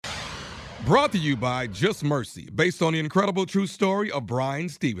Brought to you by Just Mercy, based on the incredible true story of Brian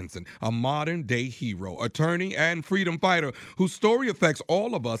Stevenson, a modern-day hero, attorney, and freedom fighter whose story affects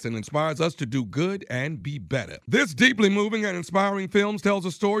all of us and inspires us to do good and be better. This deeply moving and inspiring film tells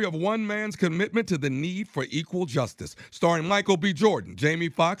a story of one man's commitment to the need for equal justice, starring Michael B. Jordan, Jamie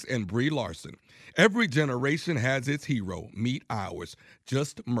Foxx, and Brie Larson. Every generation has its hero. Meet ours.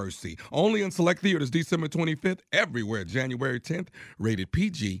 Just Mercy. Only in select theaters December 25th, everywhere January 10th, rated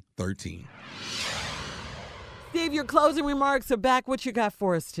PG-13. Steve, your closing remarks are back. What you got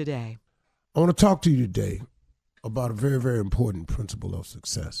for us today? I want to talk to you today about a very, very important principle of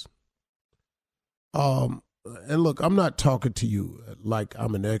success. And look, I'm not talking to you like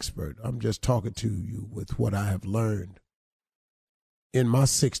I'm an expert. I'm just talking to you with what I have learned in my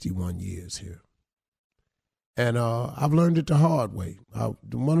 61 years here. And I've learned it the hard way.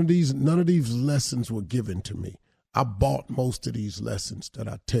 None of these lessons were given to me. I bought most of these lessons that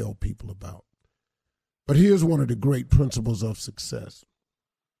I tell people about. But here's one of the great principles of success.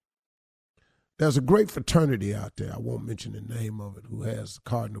 There's a great fraternity out there, I won't mention the name of it, who has the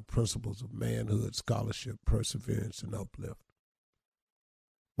cardinal principles of manhood, scholarship, perseverance, and uplift.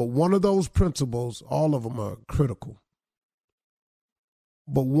 But one of those principles, all of them are critical.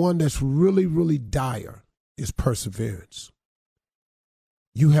 But one that's really, really dire is perseverance.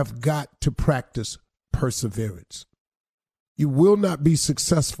 You have got to practice perseverance. You will not be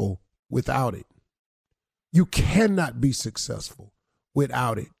successful without it. You cannot be successful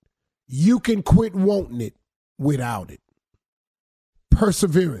without it. You can quit wanting it without it.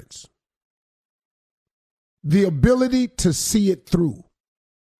 Perseverance. The ability to see it through.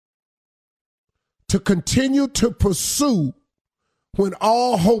 To continue to pursue when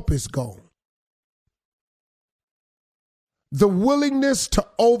all hope is gone. The willingness to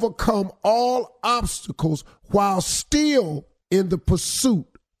overcome all obstacles while still in the pursuit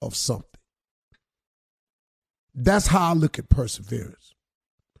of something. That's how I look at perseverance.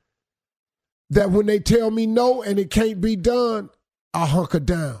 That when they tell me no and it can't be done, I hunker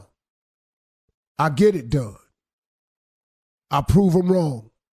down. I get it done. I prove them wrong.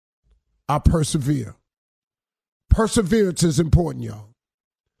 I persevere. Perseverance is important, y'all.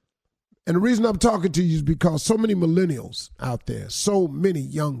 And the reason I'm talking to you is because so many millennials out there, so many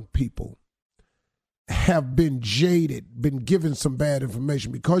young people have been jaded, been given some bad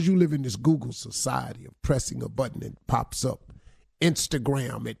information because you live in this Google society of pressing a button, it pops up.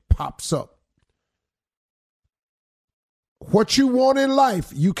 Instagram, it pops up. What you want in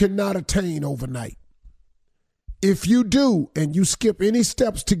life, you cannot attain overnight. If you do, and you skip any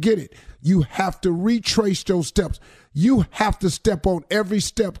steps to get it, you have to retrace those steps. You have to step on every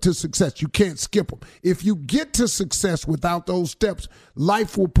step to success. You can't skip them. If you get to success without those steps,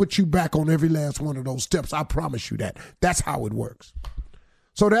 life will put you back on every last one of those steps. I promise you that. That's how it works.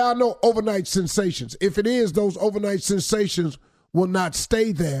 So there are no overnight sensations. If it is, those overnight sensations will not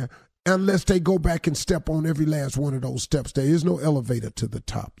stay there unless they go back and step on every last one of those steps. There is no elevator to the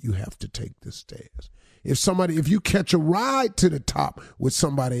top. You have to take the stairs. If you catch a ride to the top with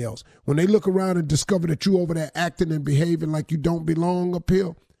somebody else, when they look around and discover that you over there acting and behaving like you don't belong up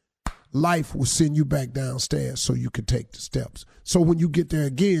here, life will send you back downstairs so you can take the steps. So when you get there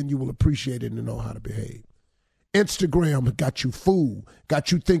again, you will appreciate it and know how to behave. Instagram got you fooled,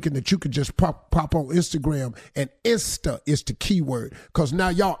 got you thinking that you could just pop on Instagram, and Insta is the key word because now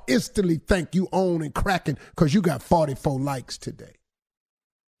y'all instantly think you own and cracking because you got 44 likes today.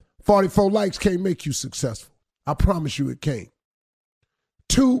 44 likes can't make you successful. I promise you it can't.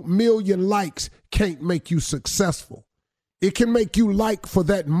 2 million likes can't make you successful. It can make you like for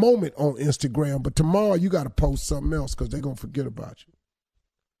that moment on Instagram, but tomorrow you got to post something else because they're going to forget about you.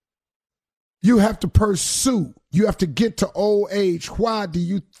 You have to pursue. You have to get to old age. Why do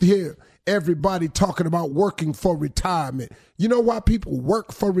you hear everybody talking about working for retirement? You know why people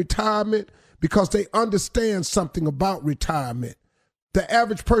work for retirement? Because they understand something about retirement. The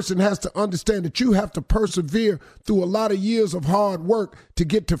average person has to understand that you have to persevere through a lot of years of hard work to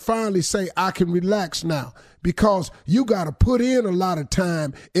get to finally say, I can relax now, because you got to put in a lot of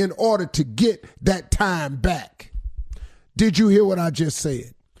time in order to get that time back. Did you hear what I just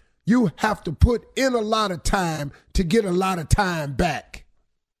said? You have to put in a lot of time to get a lot of time back.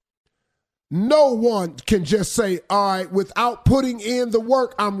 No one can just say, all right, without putting in the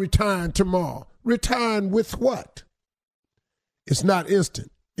work, I'm retiring tomorrow. Retiring with what? It's not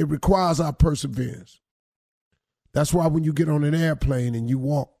instant. It requires our perseverance. That's why when you get on an airplane and you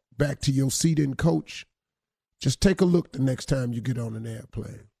walk back to your seat and coach, just take a look the next time you get on an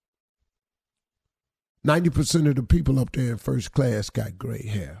airplane. 90% of the people up there in first class got gray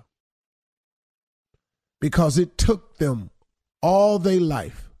hair because it took them all their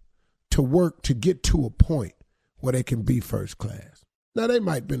life to work to get to a point where they can be first class. Now, they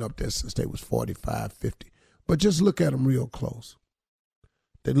might have been up there since they was 45, 50, but just look at them real close.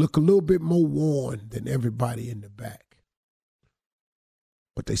 They look a little bit more worn than everybody in the back.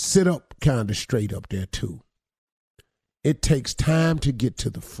 But they sit up kind of straight up there, too. It takes time to get to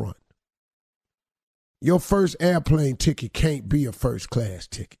the front. Your first airplane ticket can't be a first-class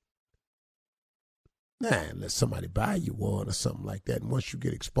ticket. Nah, unless somebody buy you one or something like that. And once you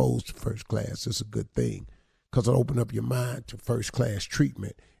get exposed to first class, it's a good thing because it'll open up your mind to first-class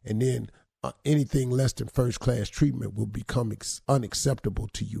treatment. And then anything less than first-class treatment will become unacceptable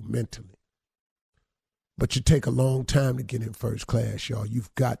to you mentally. But you take a long time to get in first class, y'all.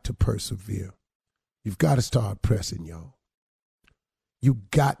 You've got to persevere. You've got to start pressing, y'all. You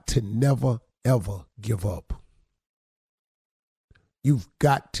got to never, ever give up. You've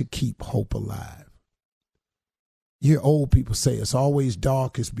got to keep hope alive. You hear old people say it's always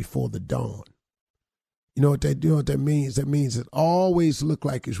darkest before the dawn. You know what that means? That means it always look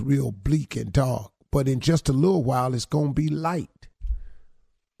like it's real bleak and dark, but in just a little while it's going to be light.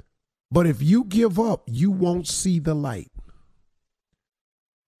 But if you give up, you won't see the light.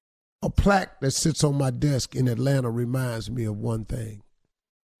 A plaque that sits on my desk in Atlanta reminds me of one thing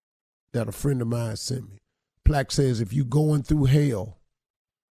that a friend of mine sent me. Plaque says, if you're going through hell,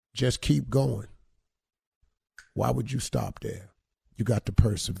 just keep going. Why would you stop there? You got to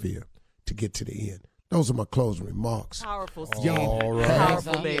persevere to get to the end. Those are my closing remarks. Powerful, Y'all Steve. have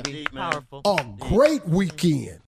Powerful, baby. Powerful. a great weekend.